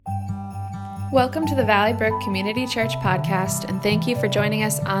Welcome to the Valley Brook Community Church podcast, and thank you for joining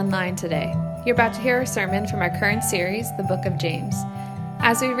us online today. You're about to hear a sermon from our current series, the Book of James.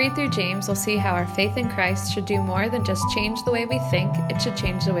 As we read through James, we'll see how our faith in Christ should do more than just change the way we think, it should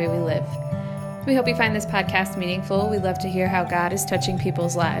change the way we live. We hope you find this podcast meaningful. We'd love to hear how God is touching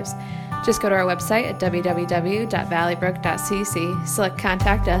people's lives. Just go to our website at www.valleybrook.cc, select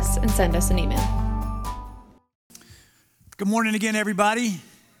Contact Us, and send us an email. Good morning again, everybody.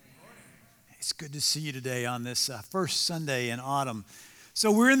 It's good to see you today on this first Sunday in autumn.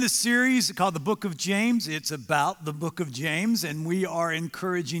 So we're in this series called the Book of James. It's about the Book of James, and we are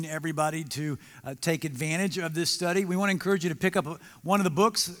encouraging everybody to take advantage of this study. We want to encourage you to pick up one of the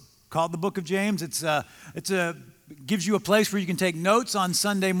books called the Book of James. It gives you a place where you can take notes on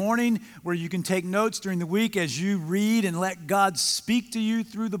Sunday morning, where you can take notes during the week as you read and let God speak to you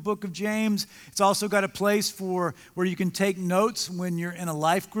through the Book of James. It's also got a place where you can take notes when you're in a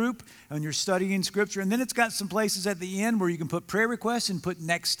life group and you're studying Scripture. And then it's got some places at the end where you can put prayer requests and put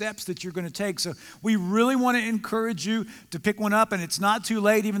next steps that you're going to take. So we really want to encourage you to pick one up, and it's not too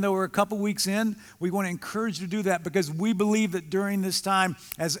late, even though we're a couple weeks in. We want to encourage you to do that because we believe that during this time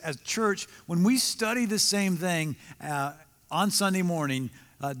as church, when we study the same thing on Sunday morning,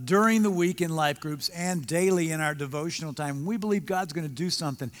 during the week in life groups and daily in our devotional time, we believe God's going to do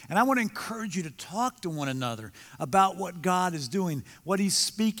something. And I want to encourage you to talk to one another about what God is doing, what He's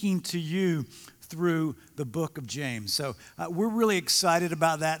speaking to you through the Book of James. So we're really excited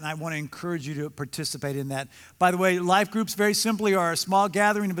about that, and I want to encourage you to participate in that. By the way, life groups very simply are a small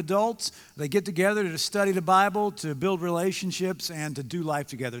gathering of adults. They get together to study the Bible, to build relationships, and to do life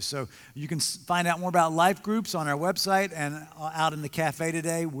together. So you can find out more about life groups on our website and out in the cafe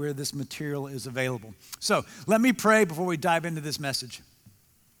today where this material is available. So let me pray before we dive into this message.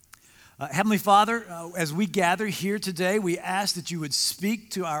 Heavenly Father, as we gather here today, we ask that you would speak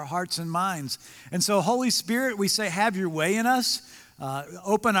to our hearts and minds. And so, Holy Spirit, we say, have your way in us.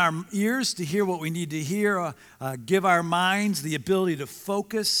 Open our ears to hear what we need to hear. Give our minds the ability to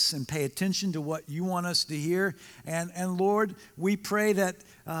focus and pay attention to what you want us to hear. And Lord, we pray that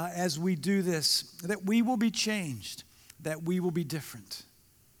as we do this, that we will be changed, that we will be different.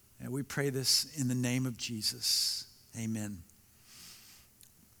 And we pray this in the name of Jesus. Amen.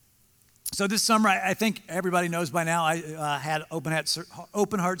 So this summer, I think everybody knows by now, I had open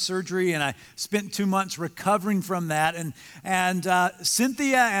heart surgery, and I spent 2 months recovering from that. And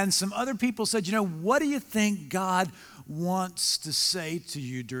Cynthia and some other people said, what do you think God wants to say to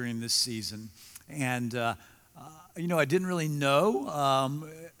you during this season? And, I didn't really know.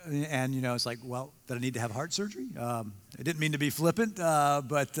 It's like, well, that I need to have heart surgery. I didn't mean to be flippant,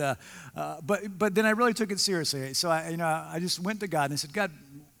 but then I really took it seriously. So I just went to God and I said, God,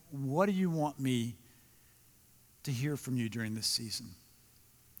 what do you want me to hear from you during this season?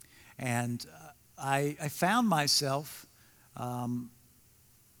 And I found myself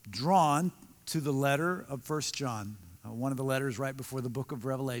drawn to the letter of 1 John, one of the letters right before the book of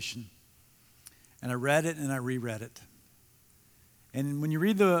Revelation. And I read it and I reread it. And when you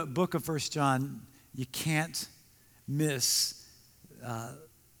read the book of 1 John, you can't miss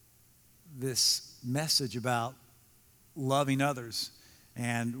this message about loving others.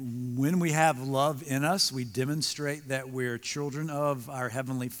 And when we have love in us, we demonstrate that we're children of our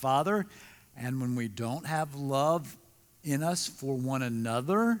Heavenly Father. And when we don't have love in us for one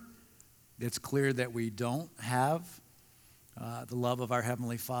another, it's clear that we don't have the love of our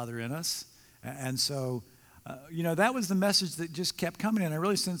Heavenly Father in us. And so, that was the message that just kept coming. And I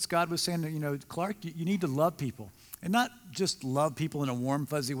really sensed God was saying, Clark, you need to love people. And not just love people in a warm,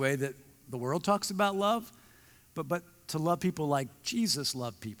 fuzzy way that the world talks about love, but to love people like Jesus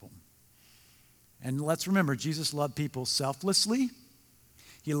loved people. And let's remember, Jesus loved people selflessly.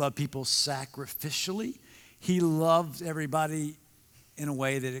 He loved people sacrificially. He loved everybody in a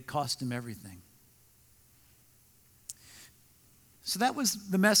way that it cost him everything. So that was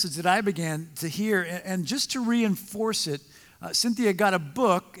the message that I began to hear. And just to reinforce it, Cynthia got a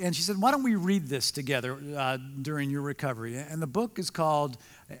book, and she said, why don't we read this together during your recovery? And the book is called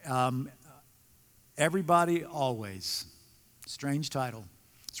Everybody Always. Strange title.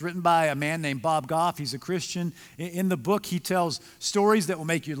 It's written by a man named Bob Goff. He's a Christian. In the book, he tells stories that will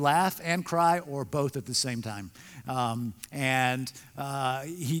make you laugh and cry, or both at the same time.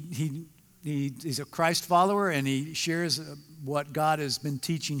 He's a Christ follower, and he shares what God has been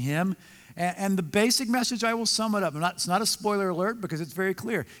teaching him. And the basic message, I will sum it up. It's not a spoiler alert because it's very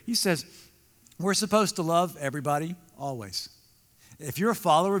clear. He says, we're supposed to love everybody always. If you're a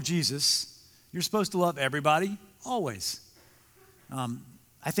follower of Jesus, you're supposed to love everybody always.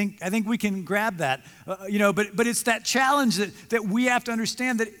 I think we can grab that, but it's that challenge that we have to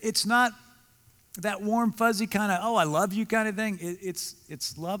understand that it's not that warm, fuzzy kind of, oh, I love you kind of thing.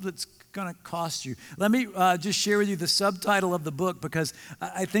 It's love that's going to cost you. Let me just share with you the subtitle of the book because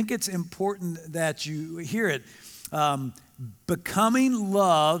I think it's important that you hear it. Becoming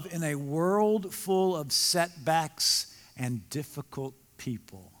Love in a World Full of Setbacks and Difficult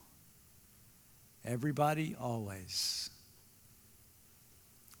People. Everybody, always.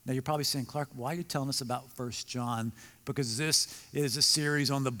 Now, you're probably saying, Clark, why are you telling us about 1 John? Because this is a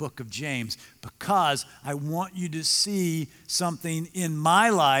series on the book of James. Because I want you to see something in my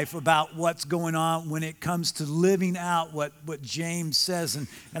life about what's going on when it comes to living out what James says. And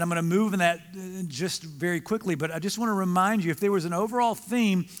I'm going to move in that just very quickly. But I just want to remind you, if there was an overall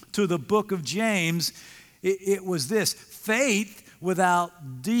theme to the book of James, it was this: faith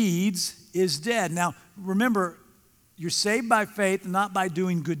without deeds is dead. Now, remember, you're saved by faith, not by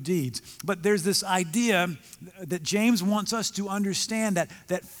doing good deeds. But there's this idea that James wants us to understand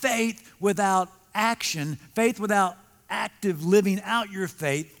that faith without action, faith without active living out your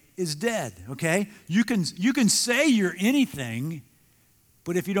faith is dead, okay? You can say you're anything,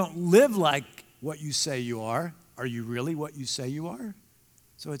 but if you don't live like what you say you are you really what you say you are?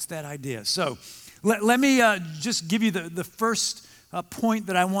 So it's that idea. So let me just give you the first point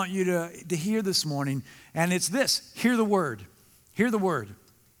that I want you to hear this morning, and it's this: hear the word. Hear the word.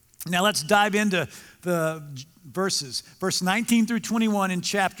 Now let's dive into the verses. Verse 19 through 21 in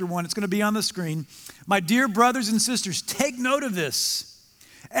chapter 1. It's going to be on the screen. My dear brothers and sisters, take note of this.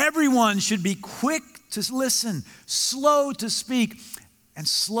 Everyone should be quick to listen, slow to speak, and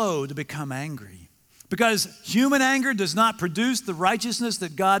slow to become angry. Because human anger does not produce the righteousness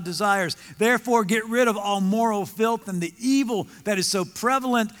that God desires. Therefore, get rid of all moral filth and the evil that is so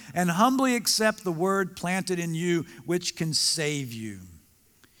prevalent, and humbly accept the word planted in you, which can save you.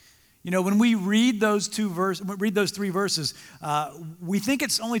 You know, when we read those three verses, we think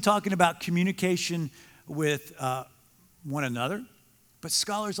it's only talking about communication with one another. But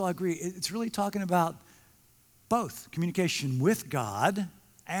scholars all agree it's really talking about both communication with God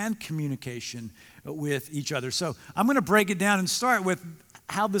and communication with each other. So I'm going to break it down and start with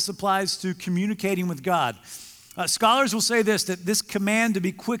how this applies to communicating with God. Scholars will say that this command to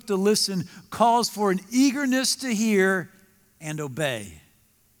be quick to listen calls for an eagerness to hear and obey.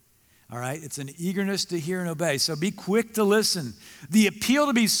 All right, it's an eagerness to hear and obey. So be quick to listen. The appeal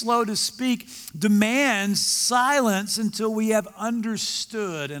to be slow to speak demands silence until we have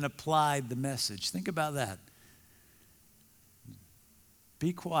understood and applied the message. Think about that.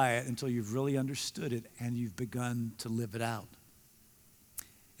 Be quiet until you've really understood it and you've begun to live it out.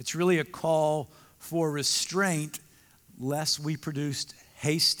 It's really a call for restraint, lest we produce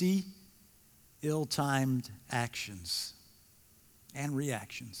hasty, ill-timed actions and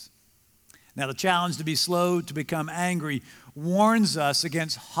reactions. Now, the challenge to be slow to become angry warns us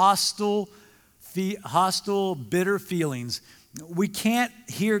against hostile, bitter feelings. We can't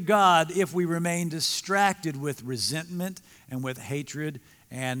hear God if we remain distracted with resentment and with hatred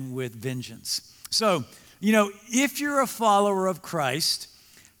and with vengeance. So, you know, if you're a follower of Christ,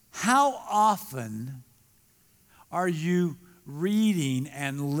 how often are you reading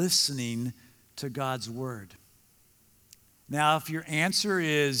and listening to God's word? Now, if your answer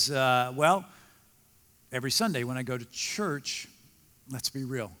is, well, every Sunday when I go to church, let's be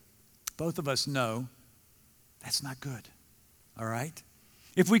real. Both of us know that's not good, all right?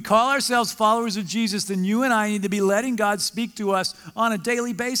 If we call ourselves followers of Jesus, then you and I need to be letting God speak to us on a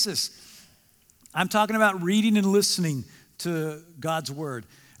daily basis. I'm talking about reading and listening to God's word.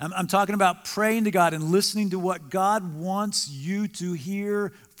 I'm talking about praying to God and listening to what God wants you to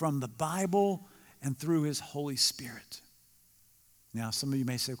hear from the Bible and through his Holy Spirit. Now, some of you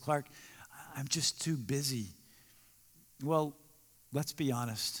may say, Clark, I'm just too busy. Well, let's be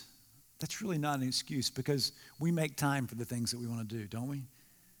honest. That's really not an excuse because we make time for the things that we want to do, don't we?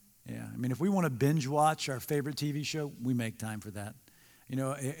 Yeah, I mean, if we want to binge watch our favorite TV show, we make time for that. You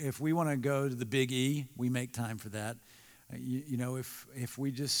know, if we want to go to the Big E, we make time for that. You know, if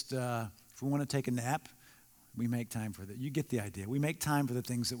we just, if we want to take a nap, we make time for that. You get the idea. We make time for the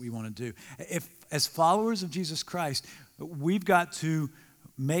things that we want to do. If, as followers of Jesus Christ, we've got to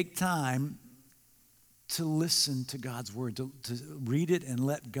make time to listen to God's word, to read it and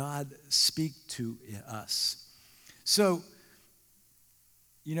let God speak to us. So,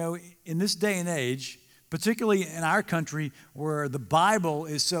 you know, in this day and age, particularly in our country where the Bible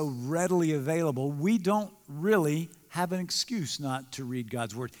is so readily available, we don't really have an excuse not to read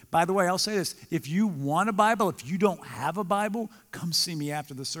God's word. By the way, I'll say this. If you want a Bible, if you don't have a Bible, come see me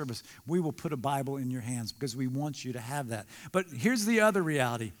after the service. We will put a Bible in your hands because we want you to have that. But here's the other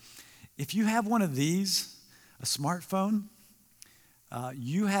reality. If you have one of these, a smartphone,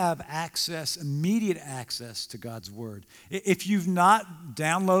 you have access, immediate access to God's Word. If you've not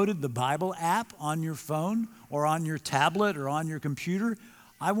downloaded the Bible app on your phone or on your tablet or on your computer,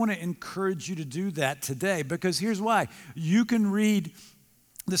 I want to encourage you to do that today, because here's why. You can read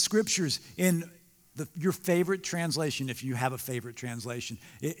the Scriptures in your favorite translation, if you have a favorite translation.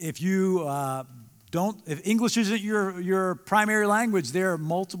 If you if English isn't your primary language, there are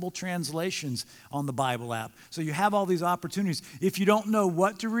multiple translations on the Bible app. So you have all these opportunities. If you don't know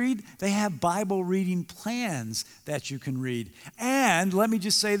what to read, they have Bible reading plans that you can read. And let me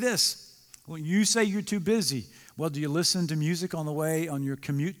just say this. When you say you're too busy, well, do you listen to music on the way on your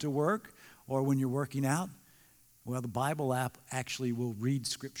commute to work or when you're working out? Well, the Bible app actually will read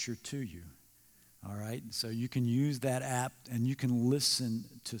Scripture to you. All right? So you can use that app and you can listen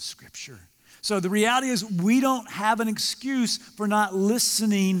to Scripture. So the reality is we don't have an excuse for not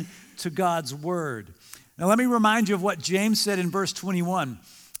listening to God's Word. Now let me remind you of what James said in verse 21.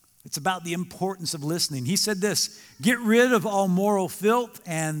 It's about the importance of listening. He said this, "Get rid of all moral filth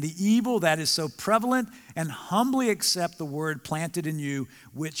and the evil that is so prevalent, and humbly accept the word planted in you,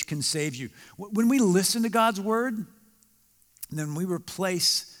 which can save you." When we listen to God's Word, then we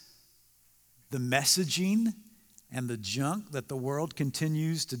replace the messaging and the junk that the world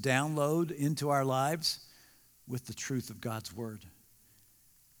continues to download into our lives with the truth of God's Word.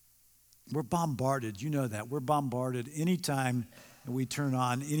 We're bombarded, you know that. We're bombarded anytime we turn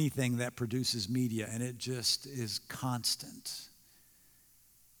on anything that produces media, and it just is constant.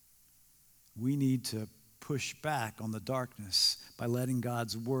 We need to push back on the darkness by letting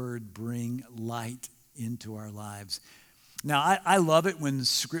God's Word bring light into our lives. Now, I love it when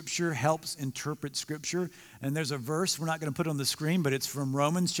Scripture helps interpret Scripture. And there's a verse, we're not going to put it on the screen, but it's from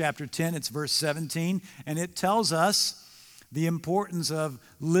Romans chapter 10, it's verse 17. And it tells us the importance of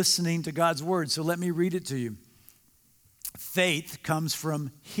listening to God's Word. So let me read it to you. Faith comes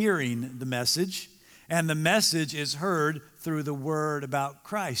from hearing the message, and the message is heard through the Word about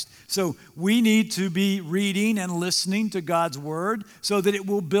Christ. So we need to be reading and listening to God's Word so that it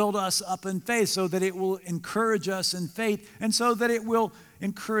will build us up in faith, so that it will encourage us in faith, and so that it will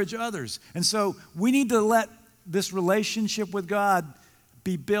encourage others. And so we need to let this relationship with God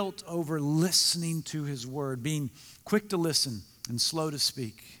be built over listening to His Word, being quick to listen and slow to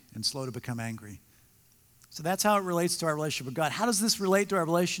speak and slow to become angry. So that's how it relates to our relationship with God. How does this relate to our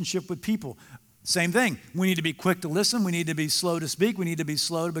relationship with people? Same thing. We need to be quick to listen. We need to be slow to speak. We need to be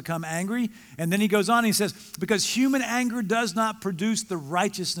slow to become angry. And then he goes on and he says, because human anger does not produce the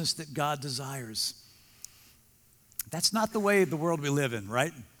righteousness that God desires. That's not the way of the world we live in,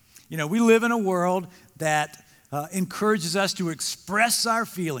 right? You know, we live in a world that encourages us to express our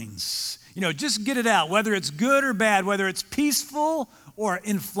feelings. You know, just get it out, whether it's good or bad, whether it's peaceful or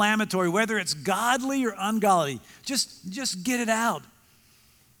inflammatory, whether it's godly or ungodly. Just get it out.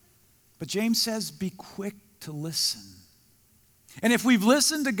 But James says, be quick to listen. And if we've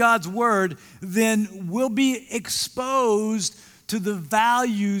listened to God's Word, then we'll be exposed to the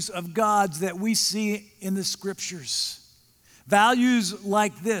values of God that we see in the Scriptures. Values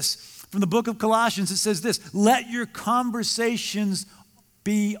like this. From the book of Colossians, it says this, let your conversations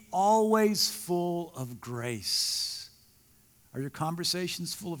be always full of grace. Are your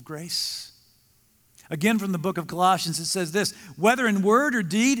conversations full of grace? Again, from the book of Colossians, it says this, whether in word or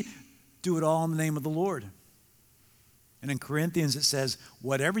deed, do it all in the name of the Lord. And in Corinthians, it says,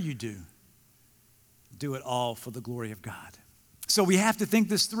 whatever you do, do it all for the glory of God. So we have to think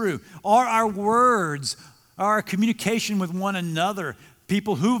this through. Are our words, our communication with one another,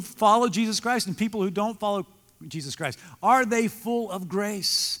 people who follow Jesus Christ and people who don't follow Jesus Christ, are they full of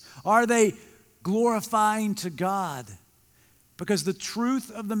grace? Are they glorifying to God? Because the truth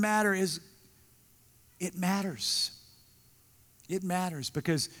of the matter is, it matters. It matters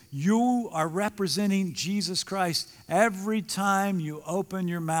because you are representing Jesus Christ every time you open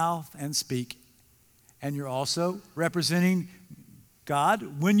your mouth and speak. And you're also representing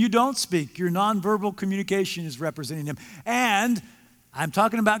God when you don't speak. Your nonverbal communication is representing Him. And I'm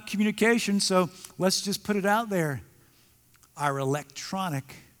talking about communication, so let's just put it out there. Our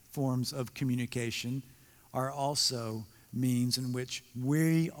electronic forms of communication are also means in which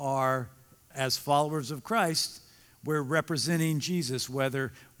we are, as followers of Christ, we're representing Jesus.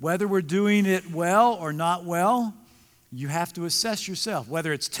 Whether we're doing it well or not well, you have to assess yourself.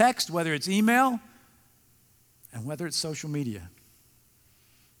 Whether it's text, whether it's email, and whether it's social media.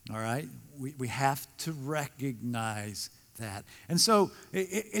 All right? We have to recognize that. And so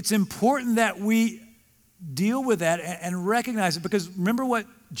it's important that we deal with that and recognize it, because remember what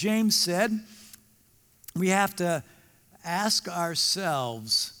James said? We have to ask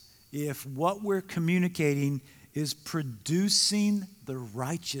ourselves if what we're communicating is producing the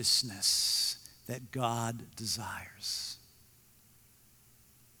righteousness that God desires.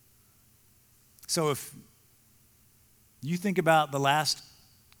 So if you think about the last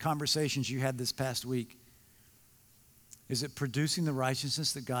conversations you had this past week, is it producing the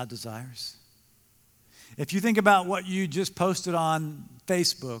righteousness that God desires? If you think about what you just posted on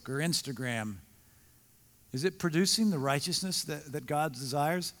Facebook or Instagram, is it producing the righteousness that God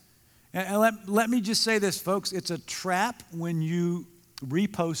desires? And let me just say this, folks. It's a trap when you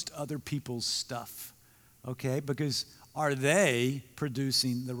repost other people's stuff, okay? Because are they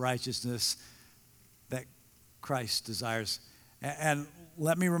producing the righteousness that Christ desires? And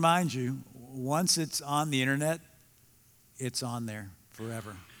let me remind you, once it's on the internet, it's on there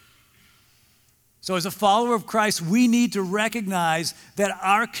forever. So as a follower of Christ, we need to recognize that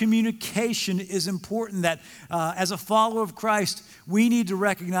our communication is important, that as a follower of Christ, we need to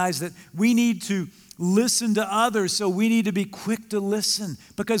recognize that we need to listen to others, so we need to be quick to listen.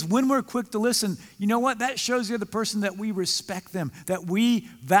 Because when we're quick to listen, you know what? That shows the other person that we respect them, that we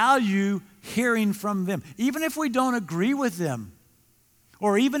value hearing from them. Even if we don't agree with them,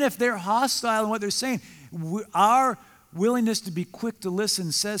 or even if they're hostile in what they're saying, our willingness to be quick to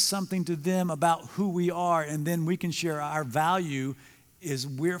listen says something to them about who we are, and then we can share our value is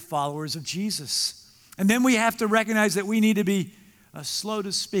we're followers of Jesus. And then we have to recognize that we need to be slow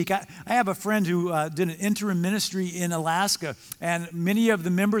to speak. I have a friend who did an interim ministry in Alaska, and many of the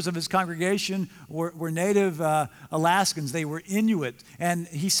members of his congregation were native Alaskans. They were Inuit. And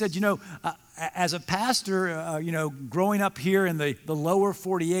he said, as a pastor, growing up here in the lower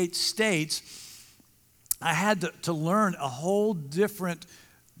 48 states, I had to learn a whole different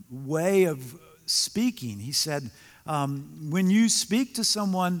way of speaking. He said, when you speak to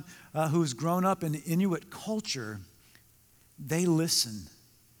someone who's grown up in Inuit culture, they listen.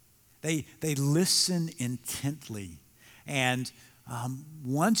 They listen intently. And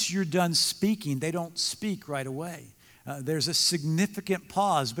once you're done speaking, they don't speak right away. There's a significant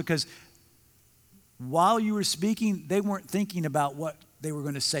pause because while you were speaking, they weren't thinking about what they were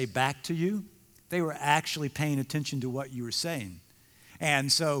going to say back to you. They were actually paying attention to what you were saying. And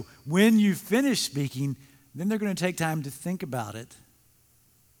so when you finish speaking, then they're going to take time to think about it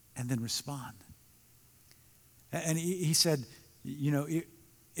and then respond. And he said,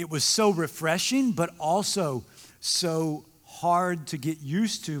 it was so refreshing, but also so hard to get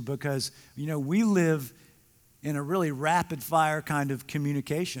used to because, we live in a really rapid fire kind of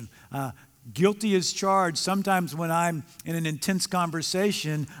communication. Guilty as charged. Sometimes when I'm in an intense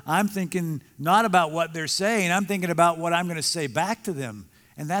conversation, I'm thinking not about what they're saying, I'm thinking about what I'm going to say back to them.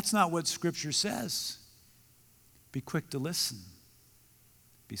 And that's not what Scripture says. Be quick to listen.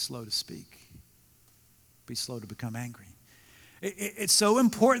 Be slow to speak. Be slow to become angry. It's so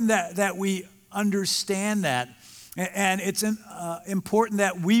important that we understand that. And it's important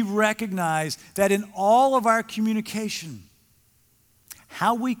that we recognize that in all of our communication,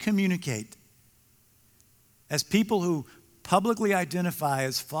 how we communicate as people who publicly identify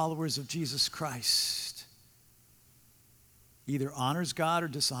as followers of Jesus Christ either honors God or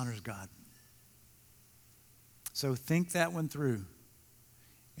dishonors God. So think that one through.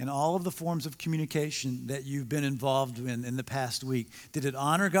 In all of the forms of communication that you've been involved in the past week, did it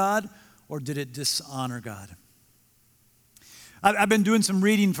honor God or did it dishonor God? I've been doing some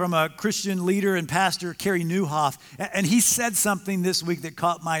reading from a Christian leader and pastor, Carey Nieuwhof, and he said something this week that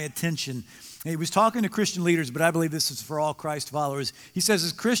caught my attention. He was talking to Christian leaders, but I believe this is for all Christ followers. He says,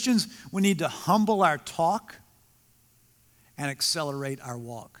 as Christians, we need to humble our talk and accelerate our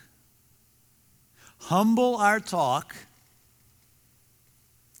walk. Humble our talk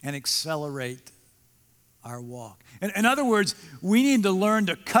and accelerate our walk. In other words, we need to learn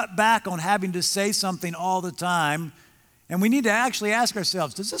to cut back on having to say something all the time. And we need to actually ask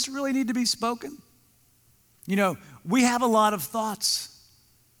ourselves, does this really need to be spoken? We have a lot of thoughts,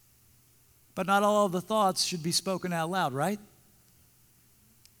 but not all of the thoughts should be spoken out loud, right?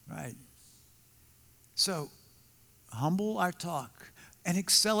 Right. So, humble our talk and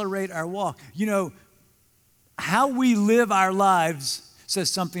accelerate our walk. How we live our lives says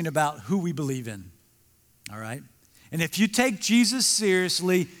something about who we believe in, all right? And if you take Jesus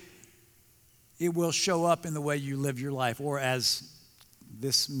seriously, it will show up in the way you live your life, or as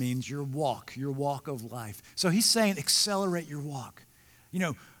this means your walk of life. So he's saying accelerate your walk.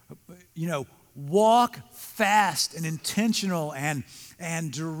 Walk fast and intentional and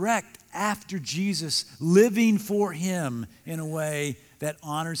direct after Jesus, living for him in a way that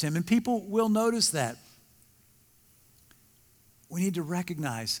honors him. And people will notice that. We need to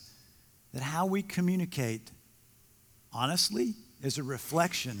recognize that how we communicate honestly is a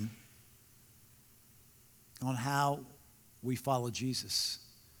reflection on how we follow Jesus.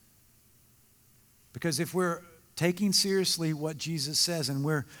 Because if we're taking seriously what Jesus says and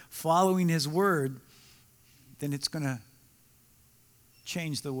we're following his word, then it's going to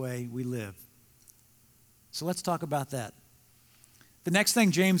change the way we live. So let's talk about that. The next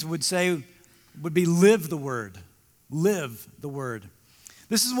thing James would say would be live the word. Live the word.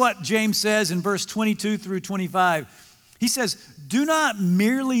 This is what James says in verse 22 through 25. He says, do not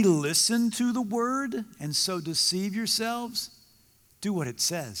merely listen to the word and so deceive yourselves. Do what it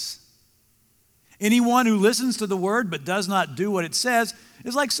says. Anyone who listens to the word but does not do what it says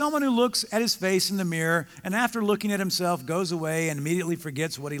is like someone who looks at his face in the mirror and after looking at himself goes away and immediately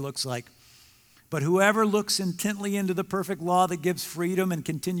forgets what he looks like. But whoever looks intently into the perfect law that gives freedom and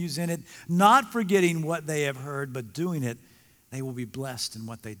continues in it, not forgetting what they have heard but doing it, they will be blessed in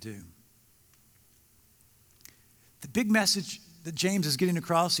what they do. The big message that James is getting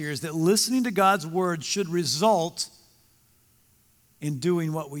across here is that listening to God's word should result in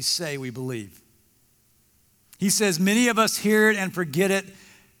doing what we say we believe. He says, many of us hear it and forget it,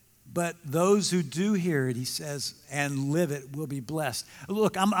 but those who do hear it, he says, and live it will be blessed.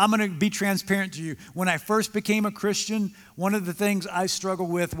 Look, I'm going to be transparent to you. When I first became a Christian, one of the things I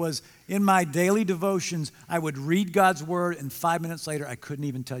struggled with was in my daily devotions, I would read God's word, and 5 minutes later, I couldn't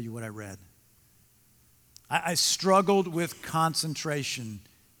even tell you what I read. I struggled with concentration.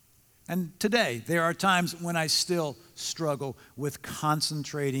 And today, there are times when I still struggle with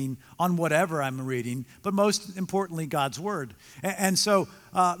concentrating on whatever I'm reading, but most importantly, God's word. And so,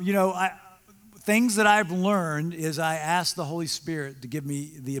 things that I've learned is I ask the Holy Spirit to give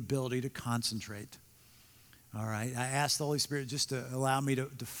me the ability to concentrate. All right? I ask the Holy Spirit just to allow me to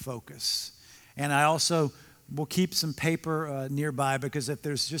focus. And I also will keep some paper nearby, because if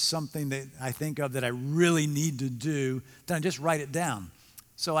there's just something that I think of that I really need to do, then I just write it down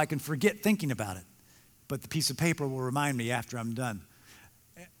so I can forget thinking about it. But the piece of paper will remind me after I'm done.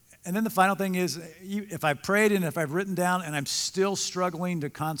 And then the final thing is, if I prayed and if I've written down and I'm still struggling to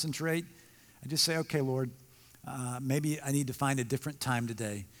concentrate, I just say, okay, Lord, maybe I need to find a different time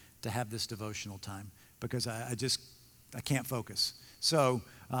today to have this devotional time, because I can't focus. So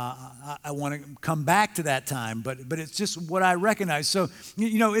I want to come back to that time, but it's just what I recognize. So,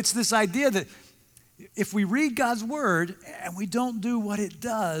 it's this idea that if we read God's word and we don't do what it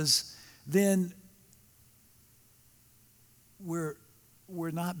does, then we're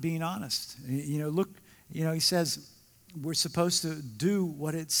not being honest. He says we're supposed to do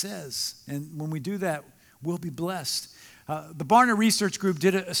what it says. And when we do that, we'll be blessed. The Barna Research Group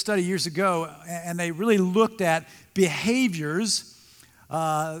did a study years ago, and they really looked at behaviors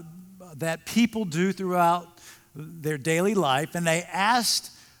that people do throughout their daily life. And they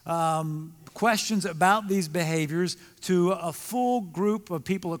asked questions about these behaviors to a full group of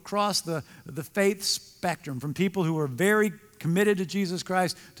people across the faith spectrum, from people who are very committed to Jesus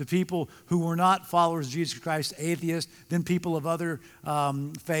Christ to people who were not followers of Jesus Christ, atheists, then people of other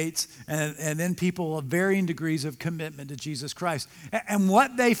faiths, and then people of varying degrees of commitment to Jesus Christ. And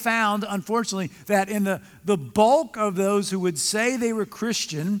what they found, unfortunately, that in the bulk of those who would say they were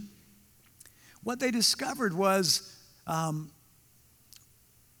Christian, what they discovered was,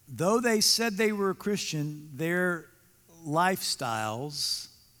 though they said they were a Christian, their lifestyles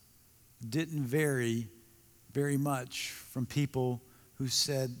didn't vary very much from people who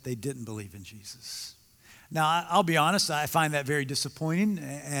said they didn't believe in Jesus. Now, I'll be honest, I find that very disappointing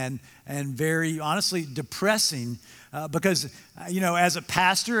and very, honestly, depressing because, as a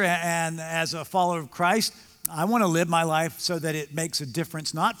pastor and as a follower of Christ, I want to live my life so that it makes a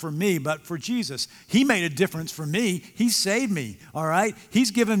difference, not for me, but for Jesus. He made a difference for me. He saved me, all right?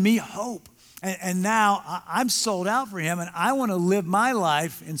 He's given me hope. And now I'm sold out for him, and I want to live my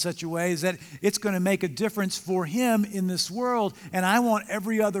life in such a way that it's going to make a difference for him in this world. And I want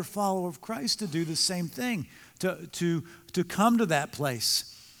every other follower of Christ to do the same thing, to come to that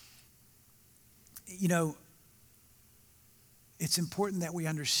place. It's important that we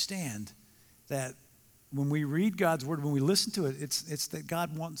understand that when we read God's word, when we listen to it, it's that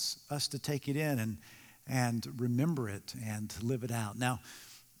God wants us to take it in and remember it and to live it out. Now,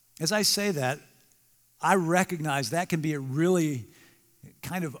 as I say that, I recognize that can be a really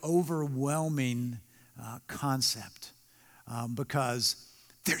kind of overwhelming concept because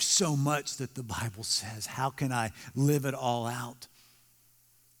there's so much that the Bible says. How can I live it all out?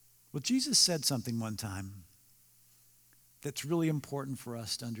 Well, Jesus said something one time that's really important for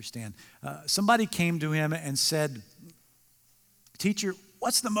us to understand. Somebody came to him and said, "Teacher,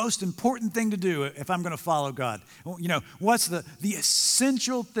 what's the most important thing to do if I'm going to follow God? What's the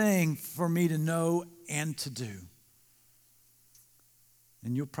essential thing for me to know and to do?"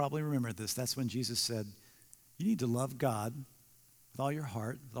 And you'll probably remember this. That's when Jesus said, you need to love God with all your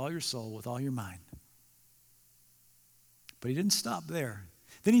heart, with all your soul, with all your mind. But he didn't stop there.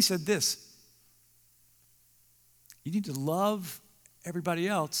 Then he said this, you need to love everybody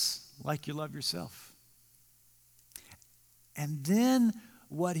else like you love yourself. And then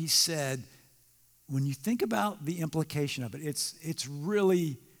what he said, when you think about the implication of it, it's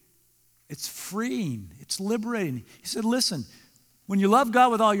freeing, it's liberating. He said, listen, when you love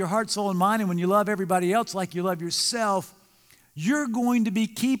God with all your heart, soul, and mind, and when you love everybody else like you love yourself, you're going to be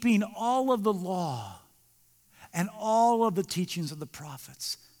keeping all of the law and all of the teachings of the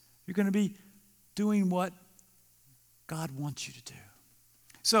prophets. You're going to be doing what God wants you to do.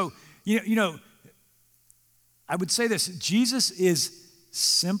 So, you know, I would say this, Jesus is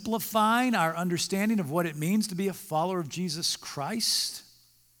simplifying our understanding of what it means to be a follower of Jesus Christ.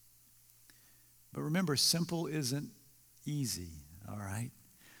 But remember, simple isn't easy, all right?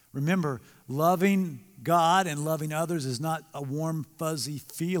 Remember, loving God and loving others is not a warm, fuzzy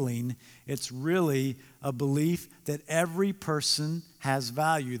feeling. It's really a belief that every person has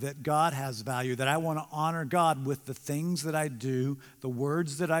value, that God has value, that I want to honor God with the things that I do, the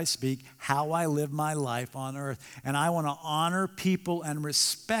words that I speak, how I live my life on earth. And I want to honor people and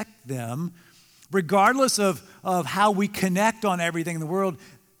respect them, regardless of how we connect on everything in the world.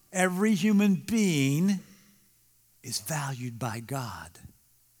 Every human being is valued by God.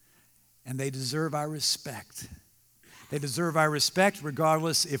 And they deserve our respect. They deserve our respect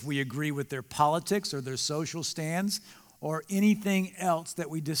regardless if we agree with their politics or their social stands or anything else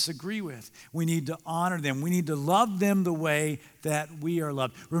that we disagree with. We need to honor them. We need to love them the way that we are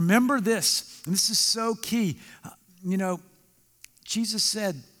loved. Remember this, and this is so key. Jesus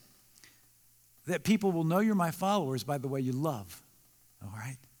said that people will know you're my followers by the way you love, all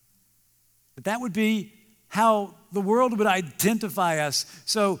right? But that would be how the world would identify us.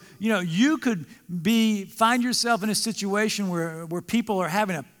 So, you could find yourself in a situation where people are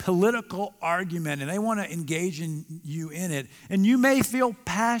having a political argument and they want to engage you in it. And you may feel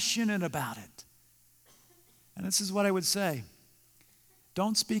passionate about it. And this is what I would say.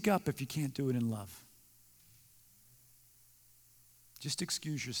 Don't speak up if you can't do it in love. Just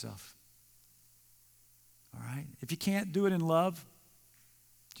excuse yourself. All right? If you can't do it in love,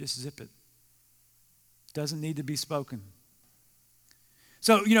 just zip it. Doesn't need to be spoken.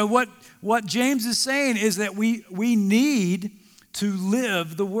 So, what James is saying is that we need to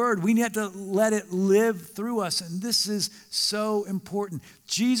live the word. We need to let it live through us. And this is so important.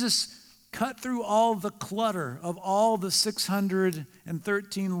 Jesus cut through all the clutter of all the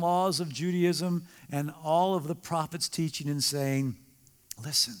 613 laws of Judaism and all of the prophets' teaching and saying,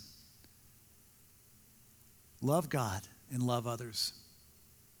 listen, love God and love others.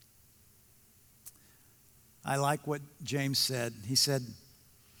 I like what James said. He said,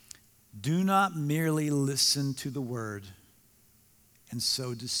 do not merely listen to the word and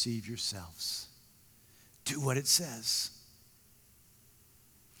so deceive yourselves. Do what it says.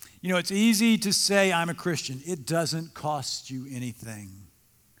 It's easy to say I'm a Christian. It doesn't cost you anything.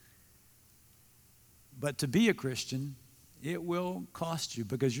 But to be a Christian, it will cost you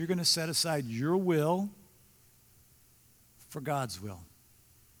because you're going to set aside your will for God's will.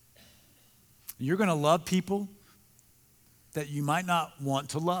 You're going to love people that you might not want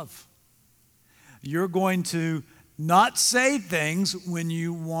to love. You're going to not say things when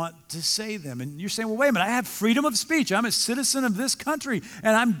you want to say them. And you're saying, well, wait a minute, I have freedom of speech. I'm a citizen of this country,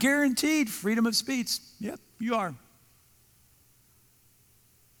 and I'm guaranteed freedom of speech. Yep, you are.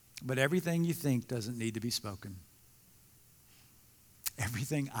 But everything you think doesn't need to be spoken.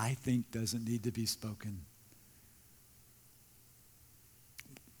 Everything I think doesn't need to be spoken.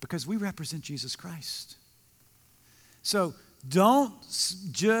 Because we represent Jesus Christ. So don't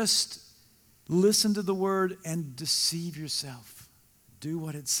just listen to the word and deceive yourself. Do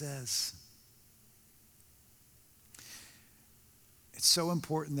what it says. It's so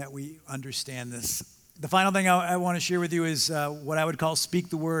important that we understand this. The final thing I want to share with you is what I would call speak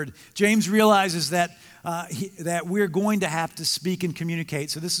the word. James realizes that we're going to have to speak and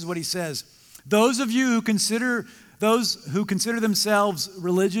communicate. So this is what he says. Those who consider themselves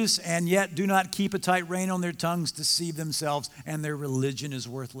religious and yet do not keep a tight rein on their tongues deceive themselves, and their religion is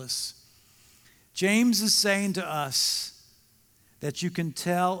worthless. James is saying to us that you can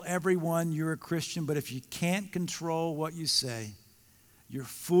tell everyone you're a Christian, but if you can't control what you say, you're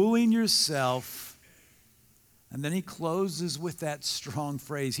fooling yourself. And then he closes with that strong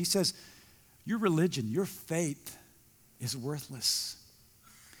phrase. He says, your religion, your faith is worthless.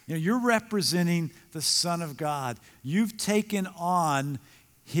 You're representing the Son of God. You've taken on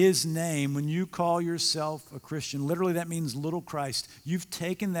his name, when you call yourself a Christian, literally that means little Christ. You've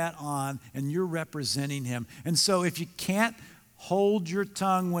taken that on and you're representing him. And so if you can't hold your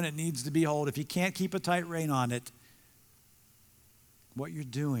tongue when it needs to be held, if you can't keep a tight rein on it, what you're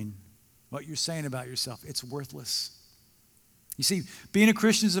doing, what you're saying about yourself, it's worthless. You see, being a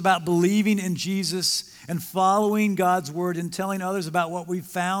Christian is about believing in Jesus and following God's word and telling others about what we've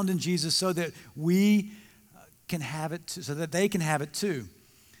found in Jesus so that we can have it too, so that they can have it too.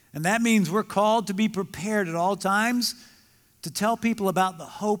 And that means we're called to be prepared at all times to tell people about the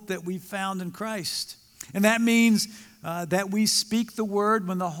hope that we've found in Christ. And that means that we speak the word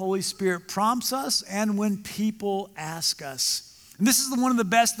when the Holy Spirit prompts us and when people ask us. And this is one of the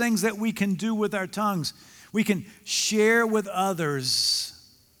best things that we can do with our tongues. We can share with others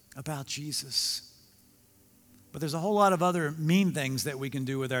about Jesus. But there's a whole lot of other mean things that we can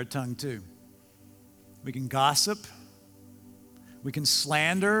do with our tongue too. We can gossip. We can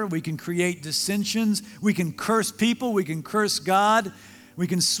slander. We can create dissensions. We can curse people. We can curse God. We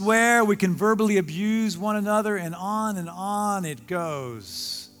can swear. We can verbally abuse one another, and on it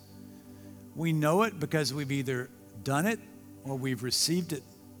goes. We know it because we've either done it or we've received it.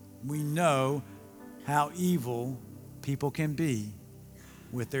 We know how evil people can be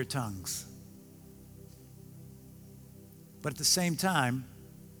with their tongues. But at the same time,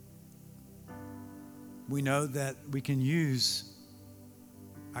 we know that we can use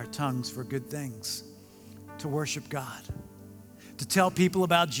our tongues for good things, to worship God, to tell people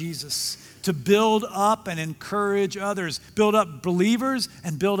about Jesus, to build up and encourage others, build up believers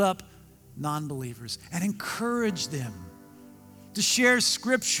and build up non-believers, and encourage them, to share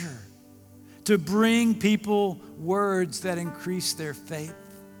scripture, to bring people words that increase their faith.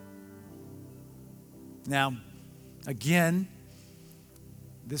 Now, again,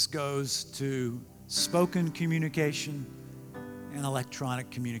 this goes to spoken communication and electronic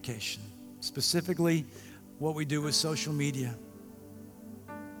communication, specifically what we do with social media.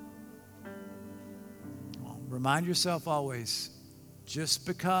 Well, remind yourself always, just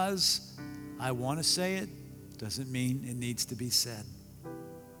because I want to say it doesn't mean it needs to be said.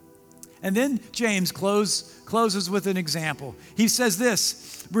 And then James closes with an example. He says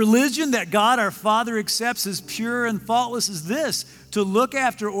this: religion that God our Father accepts as pure and faultless is this, to look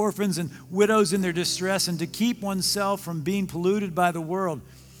after orphans and widows in their distress and to keep oneself from being polluted by the world.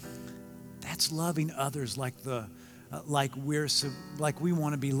 That's loving others like we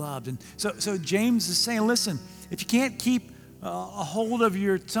want to be loved. And so James is saying, listen, if you can't keep a hold of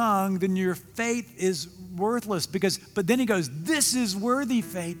your tongue, then your faith is worthless. But then he goes, this is worthy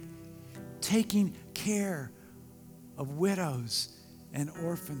faith, taking care of widows and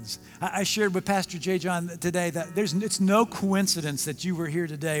orphans. I shared with Pastor J. John today that it's no coincidence that you were here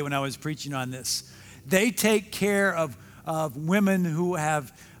today when I was preaching on this. They take care of women who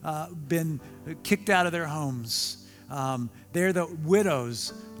have been kicked out of their homes. They're the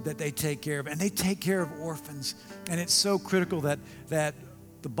widows that they take care of, and they take care of orphans. And it's so critical that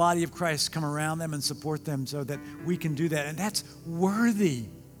the body of Christ come around them and support them so that we can do that. And that's worthy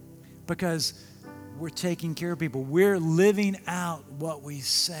because we're taking care of people. We're living out what we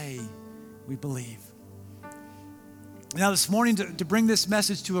say we believe. Now, this morning, to bring this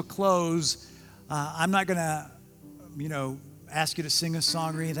message to a close, I'm not going to, ask you to sing a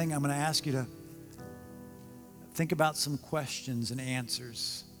song or anything. I'm going to ask you to think about some questions and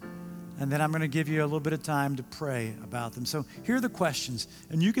answers. And then I'm going to give you a little bit of time to pray about them. So here are the questions,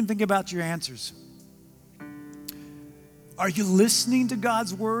 and you can think about your answers. Are you listening to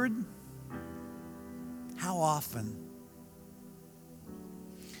God's word? How often?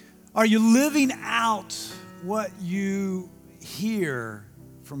 Are you living out what you hear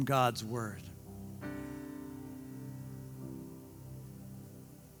from God's word?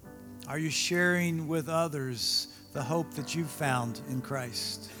 Are you sharing with others the hope that you've found in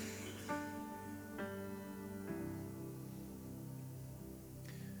Christ?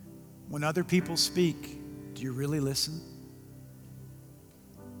 When other people speak, do you really listen?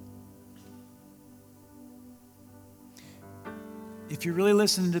 If you really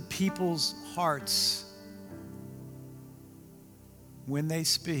listen to people's hearts when they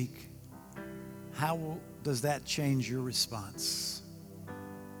speak, how does that change your response?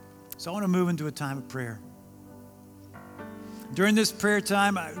 So I want to move into a time of prayer. During this prayer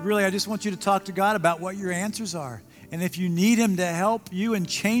time, I just want you to talk to God about what your answers are. And if you need him to help you and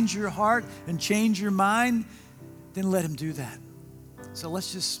change your heart and change your mind, then let him do that. So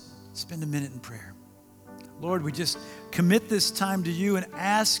let's just spend a minute in prayer. Lord, we just commit this time to you and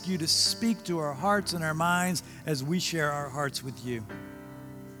ask you to speak to our hearts and our minds as we share our hearts with you.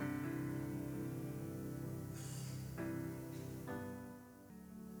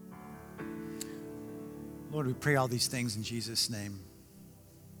 Lord, we pray all these things in Jesus' name.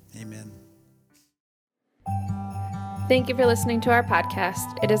 Amen. Thank you for listening to our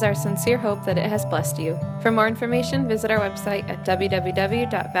podcast. It is our sincere hope that it has blessed you. For more information, visit our website at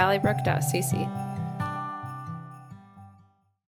www.valleybrook.cc.